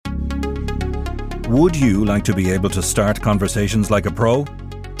Would you like to be able to start conversations like a pro?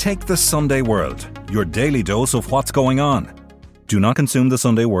 Take the Sunday World, your daily dose of what's going on. Do not consume the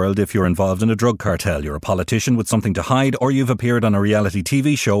Sunday World if you're involved in a drug cartel, you're a politician with something to hide, or you've appeared on a reality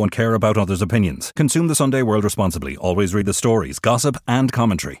TV show and care about others' opinions. Consume the Sunday World responsibly. Always read the stories, gossip and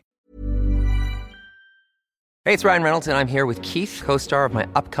commentary. Hey, it's Ryan Reynolds, and I'm here with Keith, co-star of my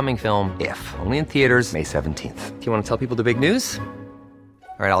upcoming film, If, only in theaters May 17th. Do you want to tell people the big news?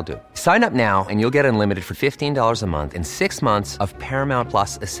 All right, I'll do it. Sign up now and you'll get unlimited for $15 a month and 6 months of Paramount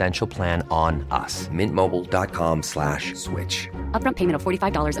Plus Essential Plan on us. MintMobile.com/switch. Upfront payment of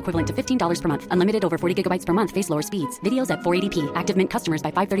 $45 equivalent to $15 per month. Unlimited over 40 gigabytes per month. Face lower speeds. Videos at 480p. Active Mint customers by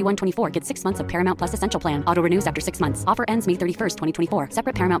 531.24 get 6 months of Paramount Plus Essential Plan. Auto renews after 6 months. Offer ends May 31st, 2024.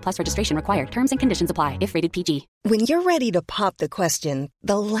 Separate Paramount Plus registration required. Terms and conditions apply if rated PG. When you're ready to pop the question,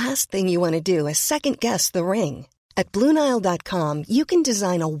 the last thing you want to do is second-guess the ring. At BlueNile.com, you can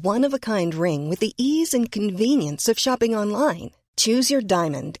design a one-of-a-kind ring with the ease and convenience of shopping online. Choose your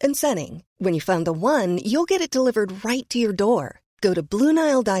diamond and setting. When you find the one, you'll get it delivered right to your door. Go to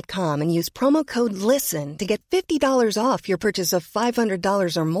BlueNile.com and use promo code LISTEN to get $50 off your purchase of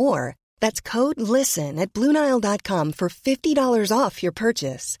 $500 or more. That's code LISTEN at BlueNile.com for $50 off your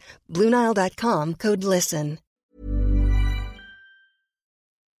purchase. BlueNile.com, code LISTEN.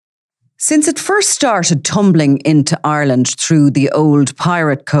 Since it first started tumbling into Ireland through the old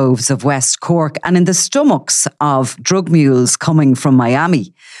pirate coves of West Cork and in the stomachs of drug mules coming from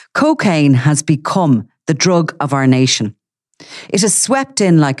Miami, cocaine has become the drug of our nation. It has swept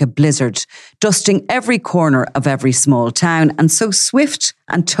in like a blizzard, dusting every corner of every small town, and so swift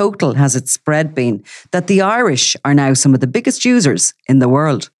and total has its spread been that the Irish are now some of the biggest users in the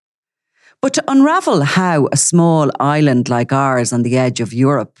world. But to unravel how a small island like ours on the edge of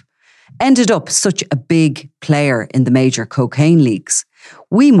Europe ended up such a big player in the major cocaine leagues,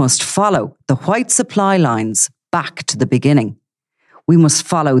 we must follow the white supply lines back to the beginning. We must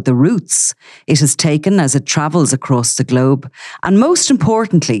follow the routes it has taken as it travels across the globe. And most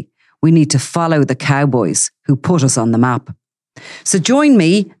importantly, we need to follow the cowboys who put us on the map. So join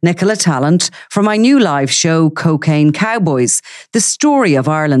me, Nicola Tallant, for my new live show, Cocaine Cowboys, the story of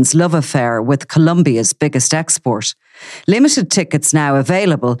Ireland's love affair with Colombia's biggest export. Limited tickets now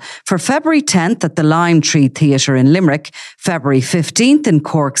available for February 10th at the Lime Tree Theatre in Limerick, February 15th in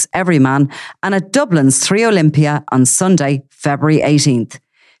Cork's Everyman, and at Dublin's 3 Olympia on Sunday, February 18th.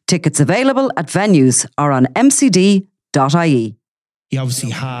 Tickets available at venues or on mcd.ie. He obviously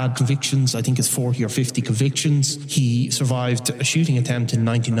had convictions, I think it's 40 or 50 convictions. He survived a shooting attempt in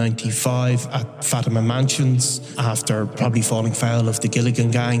 1995 at Fatima Mansions after probably falling foul of the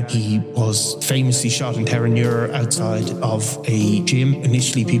Gilligan gang. He was famously shot in Terenure outside of a gym.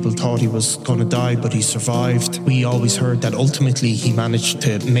 Initially people thought he was going to die, but he survived. We always heard that ultimately he managed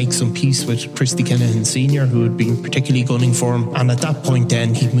to make some peace with Christy Kinahan Sr., who had been particularly gunning for him. And at that point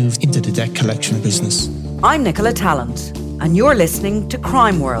then he moved into the debt collection business. I'm Nicola Tallant, and you're listening to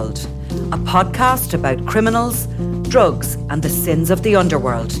Crime World, a podcast about criminals, drugs and the sins of the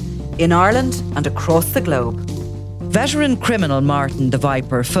underworld in Ireland and across the globe. Veteran criminal Martin The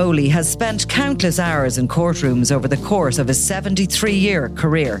Viper Foley has spent countless hours in courtrooms over the course of his 73-year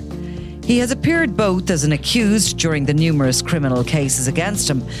career. He has appeared both as an accused during the numerous criminal cases against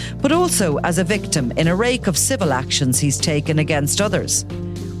him, but also as a victim in a rake of civil actions he's taken against others.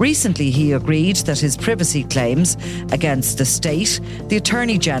 Recently, he agreed that his privacy claims against the state, the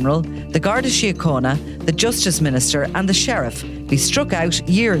Attorney General, the Garda Síochána, the Justice Minister and the Sheriff be struck out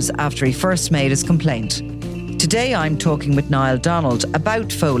years after he first made his complaint. Today I'm talking with Niall Donald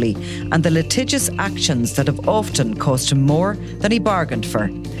about Foley and the litigious actions that have often cost him more than he bargained for.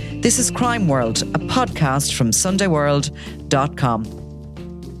 This is Crime World, a podcast from SundayWorld.com.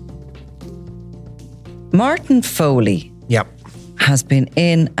 Martin Foley. Yep. Has been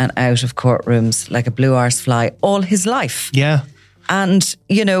in and out of courtrooms like a blue arse fly all his life. Yeah. And,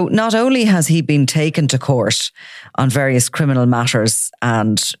 you know, not only has he been taken to court on various criminal matters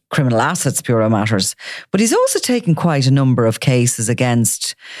and criminal assets bureau matters, but he's also taken quite a number of cases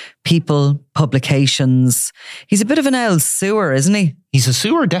against people, publications. He's a bit of an old sewer, isn't he? He's a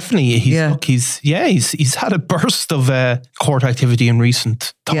sewer, definitely. He's had a burst of court activity in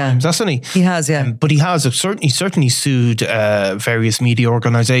recent times, hasn't he? He has, yeah. But he certainly sued various media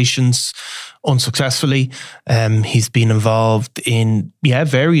organisations unsuccessfully. He's been involved in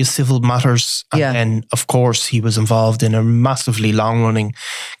various civil matters, and then of course he was involved in a massively long-running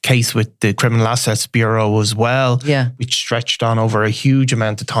case with the Criminal Assets Bureau as well, which stretched on over a huge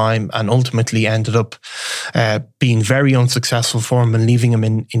amount of time and ultimately ended up being very unsuccessful for him and leaving him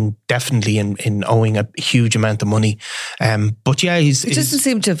indefinitely in owing a huge amount of money. But yeah, it doesn't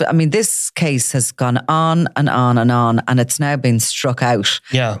seem to have, I mean, this case has gone on and on and on, and it's now been struck out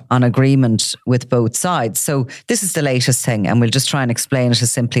on agreement with both sides. So this is the latest thing, and we'll just try and explain it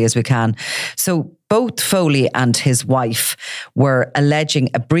as simply as we can. So both Foley and his wife were alleging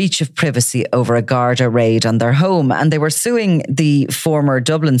a breach of privacy over a Garda raid on their home, and they were suing the former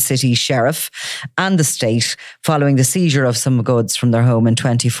Dublin City Sheriff and the state following the seizure of some goods from their home in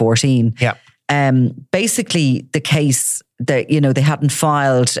 2014. Yeah. Basically, the case that, they hadn't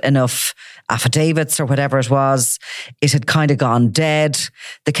filed enough affidavits or whatever it was. It had kind of gone dead,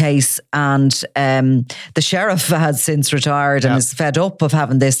 the case. And the sheriff has since retired and is fed up of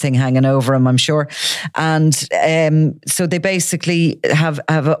having this thing hanging over him, I'm sure. And so they basically have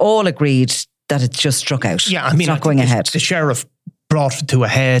all agreed that it's just struck out. Yeah, I mean, it's not going ahead. The sheriff brought it to a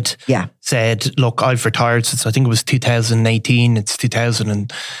head, said, look, I've retired since, I think it was 2018, it's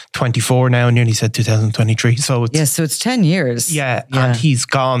 2024 now, and nearly said 2023. So it's, so it's 10 years. Yeah, and he's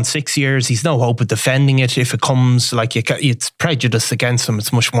gone 6 years. He's no hope of defending it. If it comes, it's prejudice against him.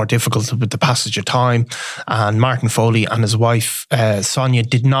 It's much more difficult with the passage of time. And Martin Foley and his wife, Sonia,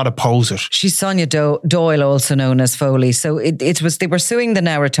 did not oppose it. She's Sonia Doyle, also known as Foley. So it was, they were suing the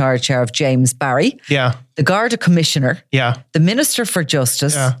now retired Sheriff James Barry. Yeah. The Garda Commissioner. Yeah. The Minister for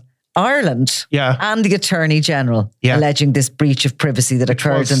Justice. Yeah. Ireland, and the Attorney General, alleging this breach of privacy that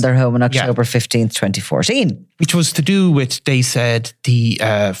occurred in their home on October 15th, 2014. Which was to do with, they said, the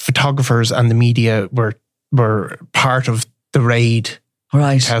photographers and the media were part of the raid,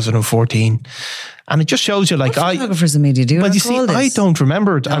 right? 2014. And it just shows you, photographers and media, do you recall this? I don't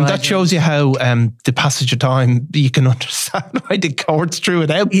remember it. And that shows you how the passage of time, you can understand why the courts threw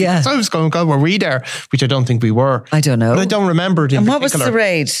it out. Yeah. So I was going, God, were we there? Which I don't think we were. I don't know. But I don't remember it in particular. And what was the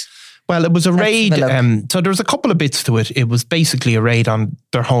raid? Well, it was a raid. So there was a couple of bits to it. It was basically a raid on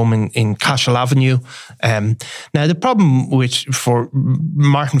their home in Cashel Avenue. Now, the problem for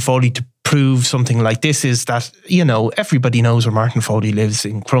Martin Foley to prove something like this is that, everybody knows where Martin Foley lives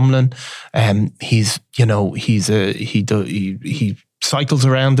in Crumlin. He cycles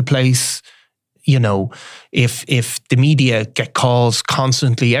around the place. If the media get calls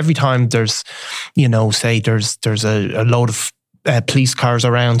constantly, every time there's, say there's a load of police cars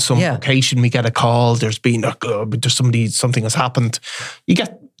around some location, we get a call, there's been something has happened. You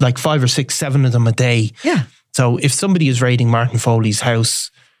get 5 or 6, 7 of them a day. Yeah. So if somebody is raiding Martin Foley's house,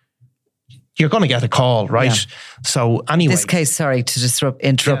 you're going to get a call, right? Yeah. So anyway, this case, sorry to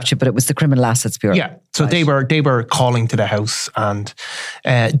interrupt you, but it was the Criminal Assets Bureau. Yeah. So they were calling to the house, and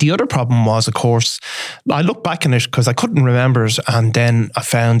the other problem was, of course, I looked back on it because I couldn't remember it, and then I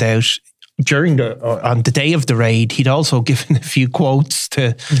found out on the day of the raid, he'd also given a few quotes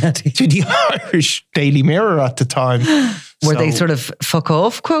to the Irish Daily Mirror at the time. Were they sort of fuck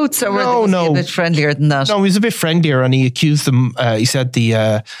off quotes, or were they a bit friendlier than that? No, he was a bit friendlier, and he accused them. He said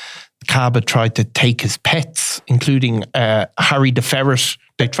the cab had tried to take his pets, including Harry the Ferret.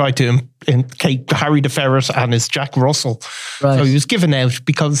 They tried to take Harry the Ferret and his Jack Russell. Right. So he was given out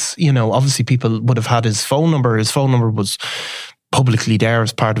because, obviously people would have had his phone number. His phone number was publicly there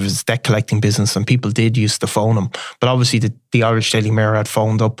as part of his debt collecting business, and people did used to phone him. But obviously the Irish Daily Mirror had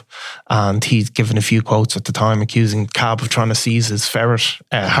phoned up, and he'd given a few quotes at the time accusing Cab of trying to seize his ferret,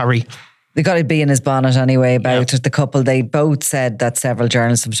 Harry. They got to be in his bonnet anyway about it. The couple, they both said that several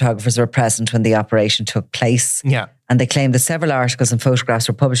journalists and photographers were present when the operation took place. Yeah. And they claimed that several articles and photographs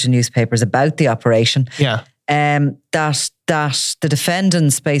were published in newspapers about the operation. Yeah. That the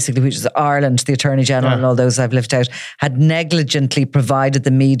defendants, basically, which is Ireland, the Attorney General and all those I've left out, had negligently provided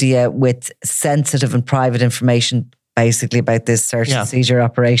the media with sensitive and private information basically about this search and seizure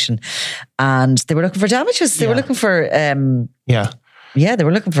operation. And they were looking for damages. They were looking for... they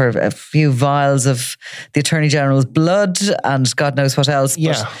were looking for a few vials of the Attorney General's blood and God knows what else.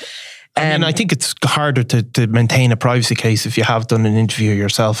 Yeah. I think it's harder to maintain a privacy case if you have done an interview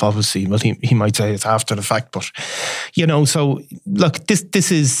yourself, obviously. Well, he might say it's after the fact, but, so, look,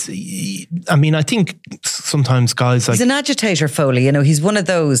 this is, I think sometimes guys He's an agitator, Foley, he's one of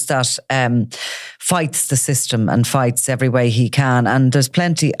those that fights the system and fights every way he can. And there's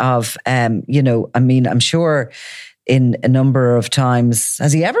plenty of, I'm sure... in a number of times.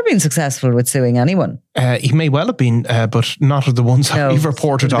 Has he ever been successful with suing anyone? He may well have been, but not of the ones that we've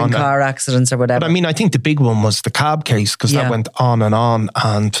reported on. Car accidents or whatever. But I think the big one was the cab case, because that went on.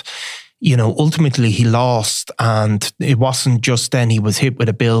 And, ultimately he lost, and it wasn't just then he was hit with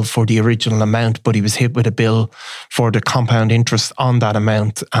a bill for the original amount, but he was hit with a bill for the compound interest on that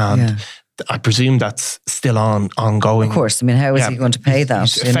amount. And I presume that's still ongoing. Of course. I mean, how is he going to pay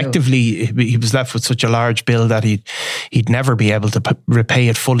that? Effectively, he was left with such a large bill that he'd never be able to repay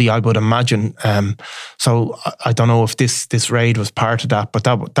it fully, I would imagine. So I don't know if this raid was part of that, but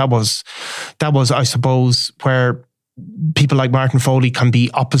that was, I suppose, where people like Martin Foley can be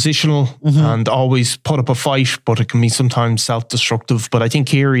oppositional and always put up a fight, but it can be sometimes self-destructive. But I think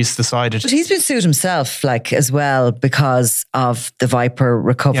here he's decided... But he's been sued himself, as well, because of the Viper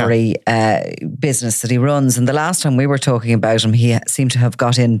recovery business that he runs. And the last time we were talking about him, he seemed to have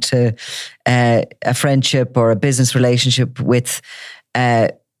got into a friendship or a business relationship with...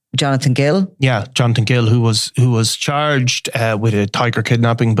 Jonathan Gill? Yeah, Jonathan Gill, who was charged with a tiger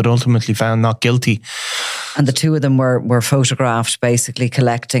kidnapping, but ultimately found not guilty. And the two of them were photographed basically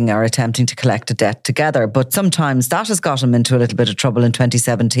collecting or attempting to collect a debt together. But sometimes that has got him into a little bit of trouble. In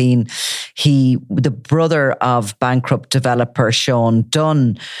 2017, the brother of bankrupt developer Sean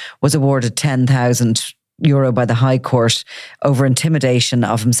Dunn was awarded €10,000 by the High Court over intimidation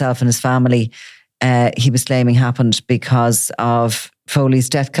of himself and his family. He was claiming happened because of Foley's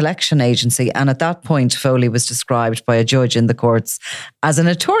debt collection agency. And at that point, Foley was described by a judge in the courts as a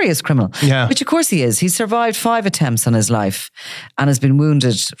notorious criminal, which of course he is. He's survived 5 attempts on his life and has been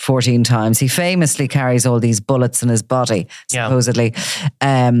wounded 14 times. He famously carries all these bullets in his body, supposedly.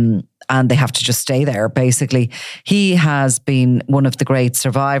 And they have to just stay there, basically. He has been one of the great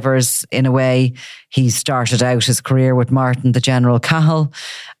survivors in a way. He started out his career with Martin the General Cahill,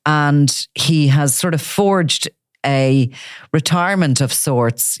 and he has sort of forged a retirement of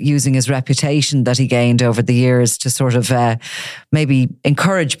sorts using his reputation that he gained over the years to sort of maybe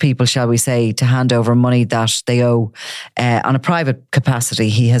encourage people, shall we say, to hand over money that they owe on a private capacity.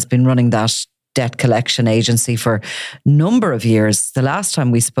 He has been running that debt collection agency for a number of years. The last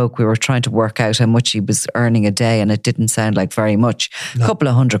time we spoke, we were trying to work out how much he was earning a day, and it didn't sound like very much. A couple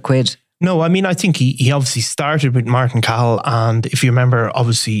of £100. No, I mean, I think he obviously started with Martin Cahill, and if you remember,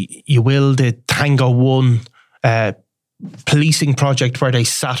 obviously, the Tango 1 policing project where they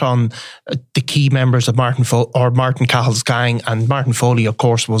sat on the key members of Martin Cahill's gang, and Martin Foley, of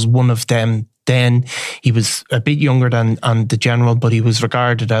course, was one of them. Then he was a bit younger than the general, but he was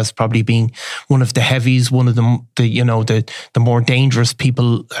regarded as probably being one of the heavies, one of the more dangerous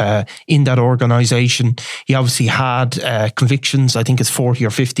people in that organisation. He obviously had convictions. I think it's 40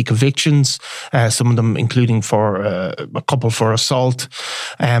 or 50 convictions, some of them including for a couple for assault.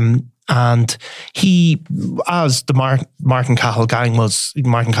 And he, as the Martin Cahill gang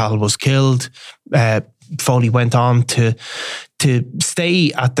Martin Cahill was killed, Foley went on to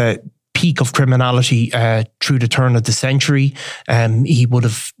stay at the peak of criminality through the turn of the century. He would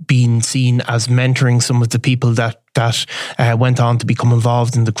have been seen as mentoring some of the people that went on to become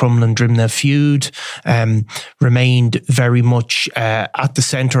involved in the Crumlin Drimnagh feud, remained very much at the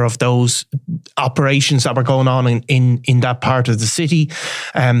centre of those operations that were going on in that part of the city.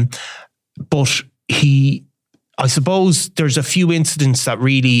 But I suppose there's a few incidents that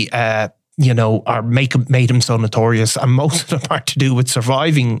really made him so notorious, and most of them are to do with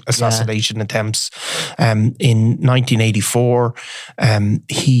surviving assassination attempts. In 1984,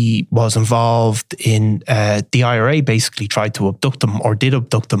 he was involved in the IRA basically tried to abduct him, or did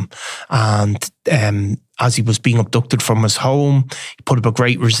abduct him, and as he was being abducted from his home, he put up a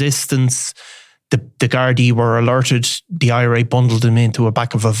great resistance. The Gardaí were alerted. The IRA bundled him into the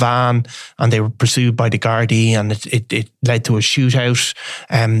back of a van, and they were pursued by the Gardaí, and it led to a shootout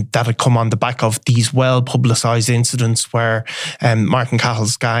that had come on the back of these well-publicised incidents where Martin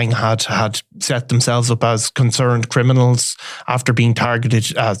Cahill's gang had set themselves up as concerned criminals after being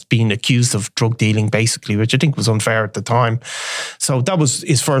targeted as being accused of drug dealing, basically, which I think was unfair at the time. So that was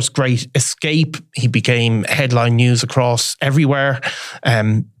his first great escape. He became headline news across everywhere.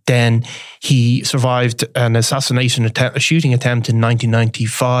 Then he survived an a shooting attempt in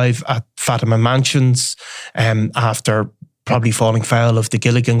 1995 at Fatima Mansions after probably falling foul of the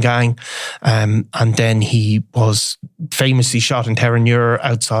Gilligan gang. And then he was famously shot in Terenure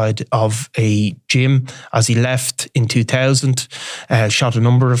outside of a gym as he left in 2000, shot a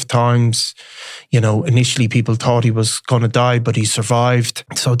number of times. Initially people thought he was going to die, but he survived.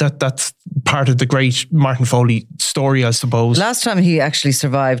 So that's part of the great Martin Foley story, I suppose. Last time he actually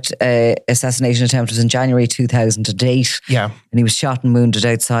survived an assassination attempt was in January 2008. Yeah. And he was shot and wounded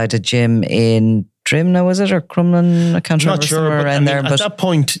outside a gym in Drimna, was it, or Crumlin? I can't remember. Not sure, but around there. At that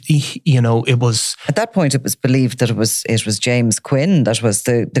point, it was... At that point, it was believed that it was James Quinn that was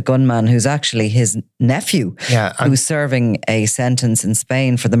the gunman, who's actually his nephew, who's serving a sentence in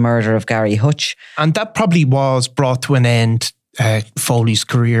Spain for the murder of Gary Hutch. And that probably was brought to an end, Foley's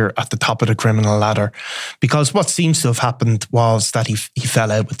career at the top of the criminal ladder, because what seems to have happened was that he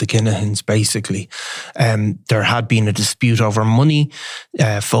fell out with the Kinahans, basically. There had been a dispute over money.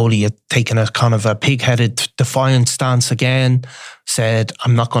 Foley had taken a kind of a pig-headed defiant stance again, said,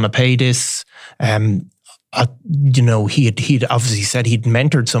 I'm not going to pay this. He'd obviously said he'd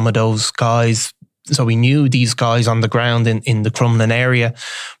mentored some of those guys, so he knew these guys on the ground in the Crumlin area.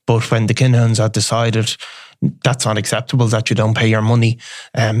 But when the Kinahans had decided that's not acceptable, that you don't pay your money,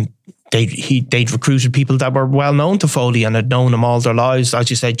 they'd recruited people that were well known to Foley and had known him all their lives.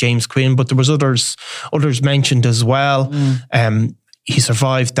 As you said, James Quinn, but there was others mentioned as well. He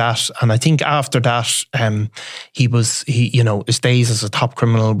survived that, and I think after that, his days as a top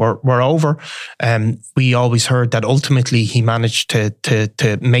criminal were over. We always heard that ultimately he managed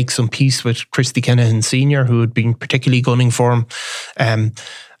to make some peace with Christy Kinahan Senior, who had been particularly gunning for him.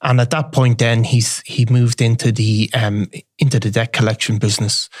 And at that point, then he moved into the debt collection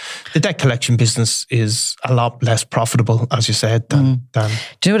business. The debt collection business is a lot less profitable, as you said, than. Do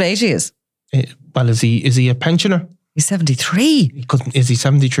you know what age he is? Well, is he a pensioner? He's 73. Is he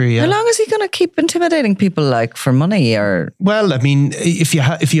 73? Yeah. How long is he going to keep intimidating people for money? Or well, I mean,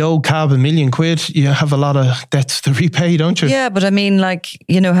 if you owe Cab £1 million, you have a lot of debts to repay, don't you? Yeah, but I mean,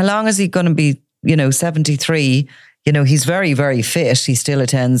 how long is he going to be? 73. He's very, very fit. He still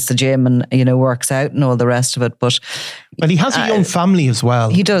attends the gym and works out and all the rest of it. But he has a young family as well.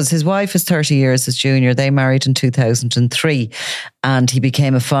 He does. His wife is 30 years his junior. They married in 2003, and he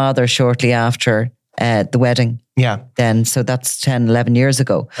became a father shortly after the wedding. Yeah. Then, so that's 10, 11 years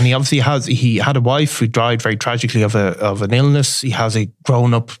ago. And he obviously he had a wife who died very tragically of an illness. He has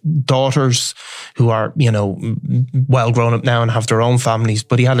grown-up daughters who are, well grown up now and have their own families,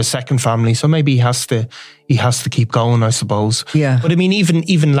 but he had a second family, so maybe he has to keep going, I suppose. Yeah. But I mean,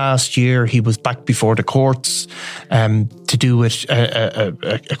 even last year, he was back before the courts to do with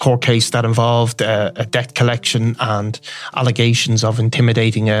a court case that involved a debt collection and allegations of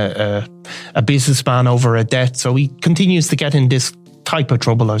intimidating a businessman over a debt. So he continues to get in this type of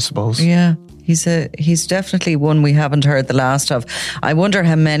trouble, I suppose. Yeah, he's definitely one we haven't heard the last of. I wonder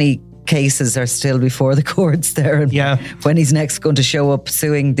how many cases are still before the courts there, and when he's next going to show up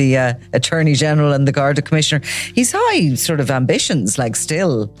suing the Attorney General and the Garda Commissioner. He's high sort of ambitions,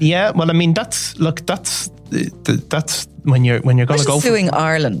 still. Yeah, well, I mean, that's when you're going to go suing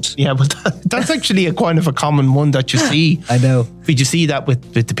Ireland. Yeah, but that's actually a kind of a common one that you see. I know. Did you see that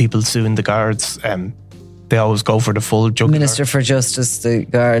with the people suing the guards? They always go for the full jugular. Minister for Justice, the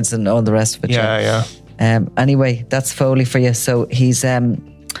guards, and all the rest of it. Yeah. Anyway, that's Foley for you. So he's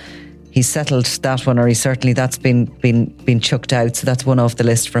settled that one, or that's been chucked out. So that's one off the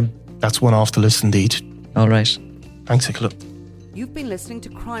list for him. That's one off the list indeed. All right. Thanks, Nicola. You've been listening to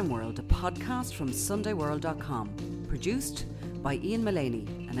Crime World, a podcast from SundayWorld.com. Produced by Ian Mullaney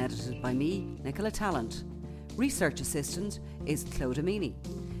and edited by me, Nicola Tallant. Research assistant is Claude Amini.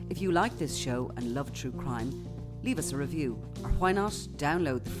 If you like this show and love true crime, leave us a review, or why not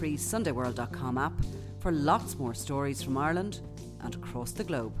download the free SundayWorld.com app for lots more stories from Ireland and across the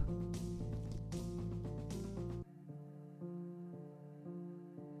globe.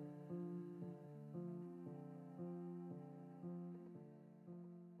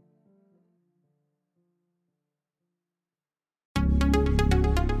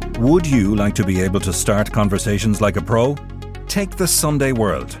 Would you like to be able to start conversations like a pro? Take the Sunday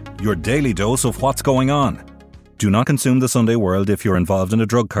World, your daily dose of what's going on. Do not consume the Sunday World if you're involved in a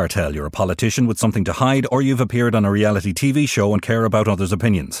drug cartel, you're a politician with something to hide, or you've appeared on a reality TV show and care about others'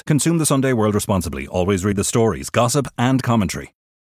 opinions. Consume the Sunday World responsibly. Always read the stories, gossip and commentary.